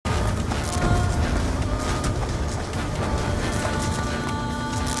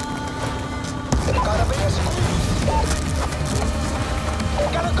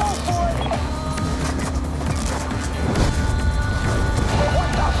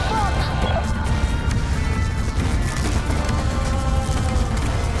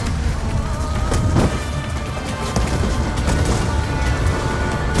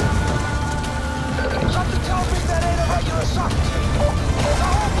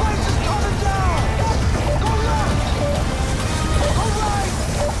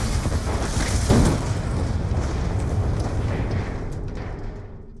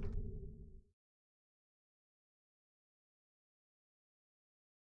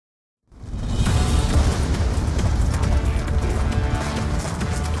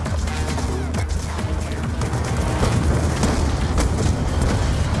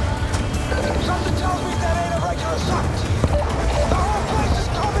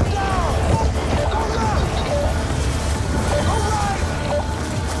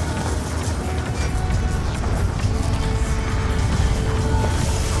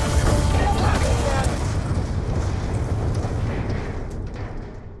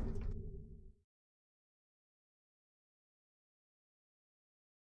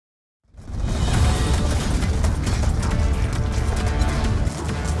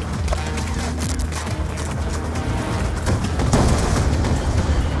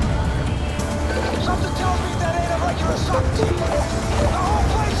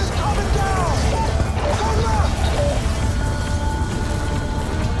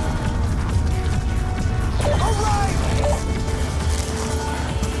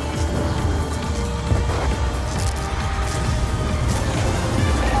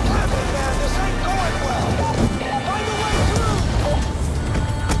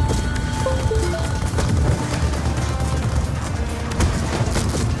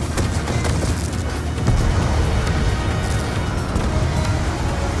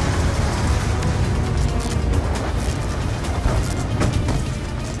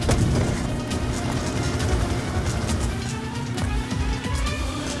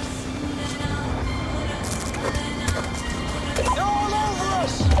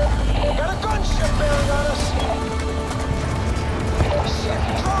gunship bearing on us! Shit!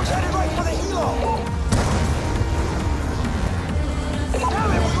 Drone's headed right for the helo!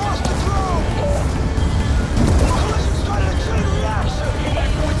 Damn it, we lost the drone! Collision started a chain reaction!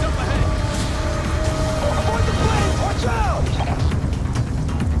 Points up ahead! Avoid the plane! Watch out!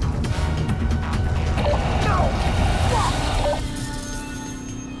 No! Fuck!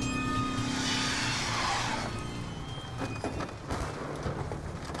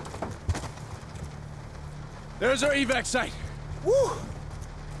 There's our evac site. Woo!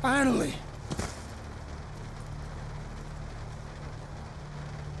 Finally!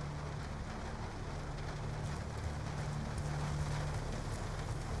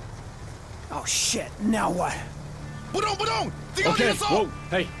 Oh shit, now what? Okay, whoa,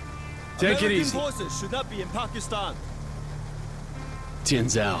 hey. Take it easy. Forces should not be in Pakistan. Tian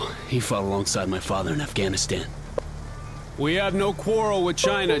Zhao, he fought alongside my father in Afghanistan. We have no quarrel with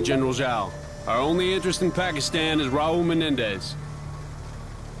China, General Zhao. Our only interest in Pakistan is Raul Menendez.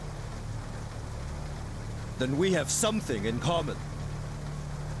 Then we have something in common.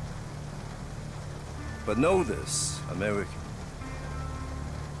 But know this, American.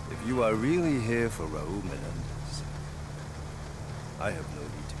 If you are really here for Raul Menendez, I have no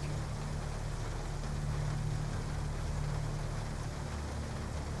need to kill you.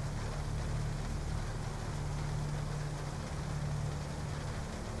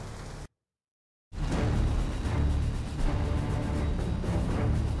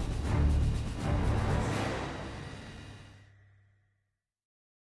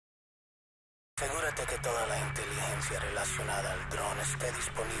 Asegúrate que toda la inteligencia relacionada al dron esté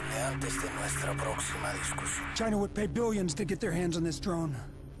disponible antes de nuestra próxima discusión. China would pay billions to get their hands on this drone.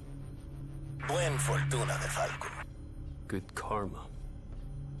 Buen fortuna de Falco. Good karma.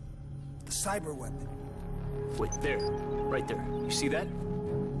 The cyber weapon. Wait, there. Right there. You see that?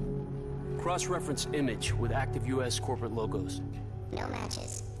 Cross-reference image with active U.S. corporate logos. No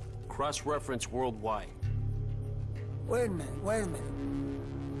matches. Cross-reference worldwide. Wait a minute.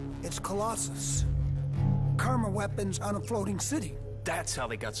 It's Colossus. Karma weapons on a floating city. That's how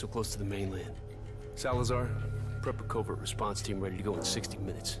they got so close to the mainland. Salazar, prep a covert response team ready to go in 60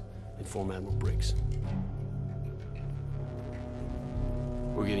 minutes. Inform Admiral Briggs.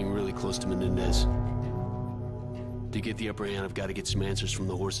 We're getting really close to Menendez. To get the upper hand, I've got to get some answers from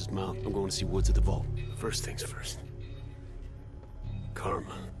the horse's mouth. I'm going to see Woods at the vault. First things first.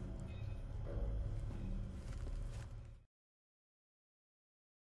 Karma.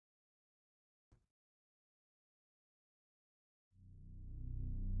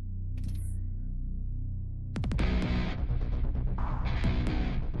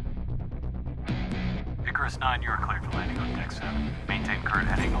 Icarus 9, you are cleared for landing on Deck 7. Maintain current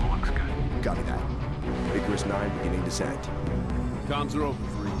heading, all looks good. Copy that. Icarus 9 beginning descent. Comms are open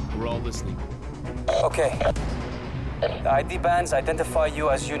for you. We're all listening. Okay. The ID bands identify you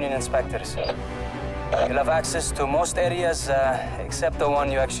as Union inspectors. You'll have access to most areas except the one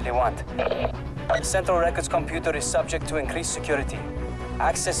you actually want. The central records computer is subject to increased security.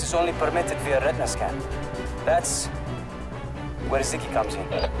 Access is only permitted via retina scan. That's where Ziggy comes in.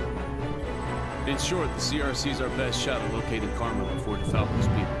 In short, the CRC is our best shot at locating Karma before DeFalco's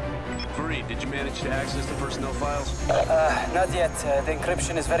people. Fareed, did you manage to access the personnel files? Not yet. The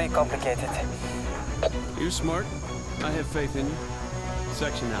encryption is very complicated. You're smart. I have faith in you.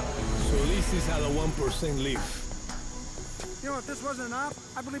 Section out. So this is how the 1% live. You know, if this wasn't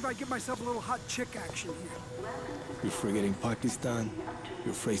enough, I believe I'd give myself a little hot chick action here. You're forgetting Pakistan?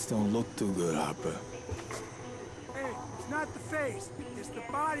 Your face don't look too good, Harper. Hey, it's not the face. It's the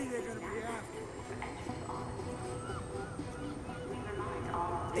body they're gonna be after.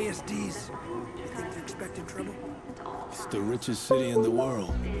 ASDs. You think they're expecting trouble? It's the richest city in the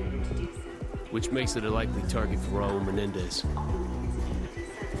world. Which makes it a likely target for Raul Menendez.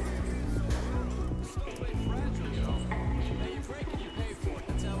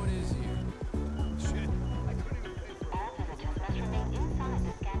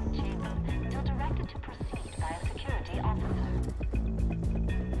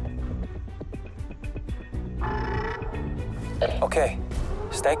 Okay,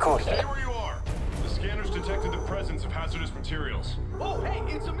 stay cool. Stay where you are. The scanners detected the presence of hazardous materials. Oh, hey,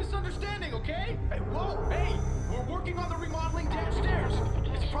 it's a misunderstanding, okay? Hey, whoa, hey, we're working on the remodeling downstairs.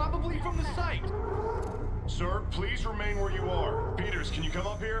 It's probably from the site. Sir, please remain where you are. Peters, can you come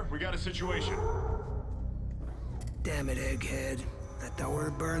up here? We got a situation. Damn it, egghead. I thought we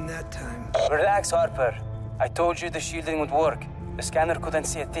were burned that time. Relax, Harper. I told you the shielding would work. The scanner couldn't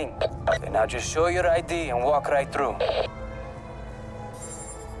see a thing. Okay, now just show your ID and walk right through.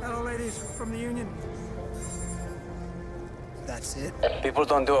 Hello, ladies from the Union. That That's it. People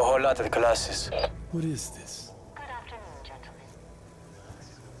don't do a whole lot at the Colossus. What is this?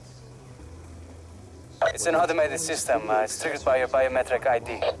 It's an automated system. It's triggered by your biometric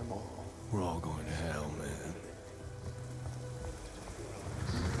ID. We're all going to hell, man.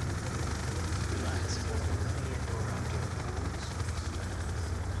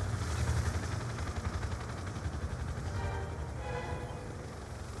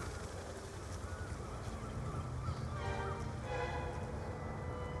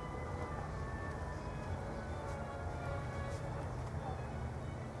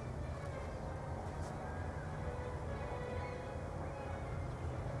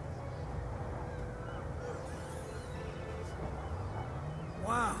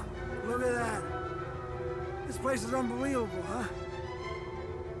 Wow, look at that. This place is unbelievable, huh?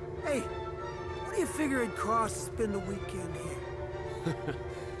 Hey, what do you figure it'd cost to spend the weekend here?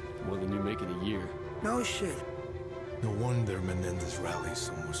 More than you make in a year. No shit. No wonder Menendez rallies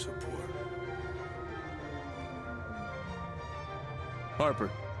so much support. Harper,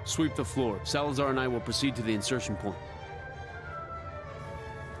 sweep the floor. Salazar and I will proceed to the insertion point.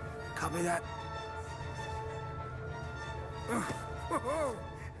 Copy that.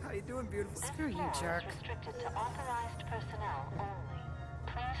 How you doing, beautiful? Screw you, jerk. Restricted to authorized personnel only.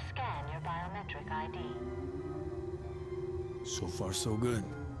 Please scan your biometric ID. So far, so good.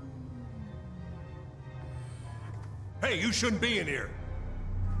 Hey, you shouldn't be in here.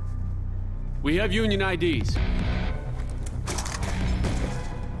 We have Union IDs.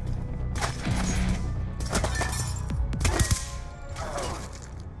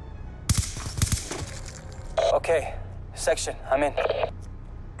 Okay. Section, I'm in.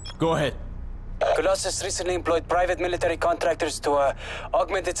 Go ahead. Colossus recently employed private military contractors to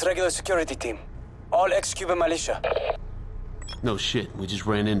augment its regular security team. All ex-Cuban militia. No shit, we just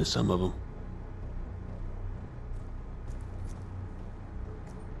ran into some of them.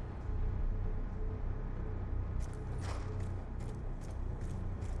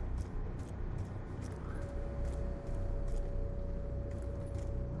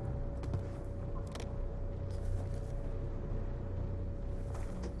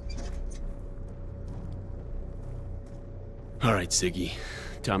 All right, Ziggy.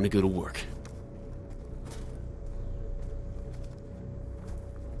 Time to go to work.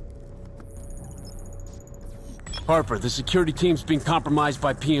 Harper, the security team's been compromised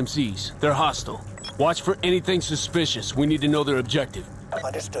by PMCs. They're hostile. Watch for anything suspicious. We need to know their objective.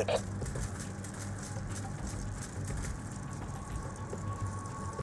 Understood.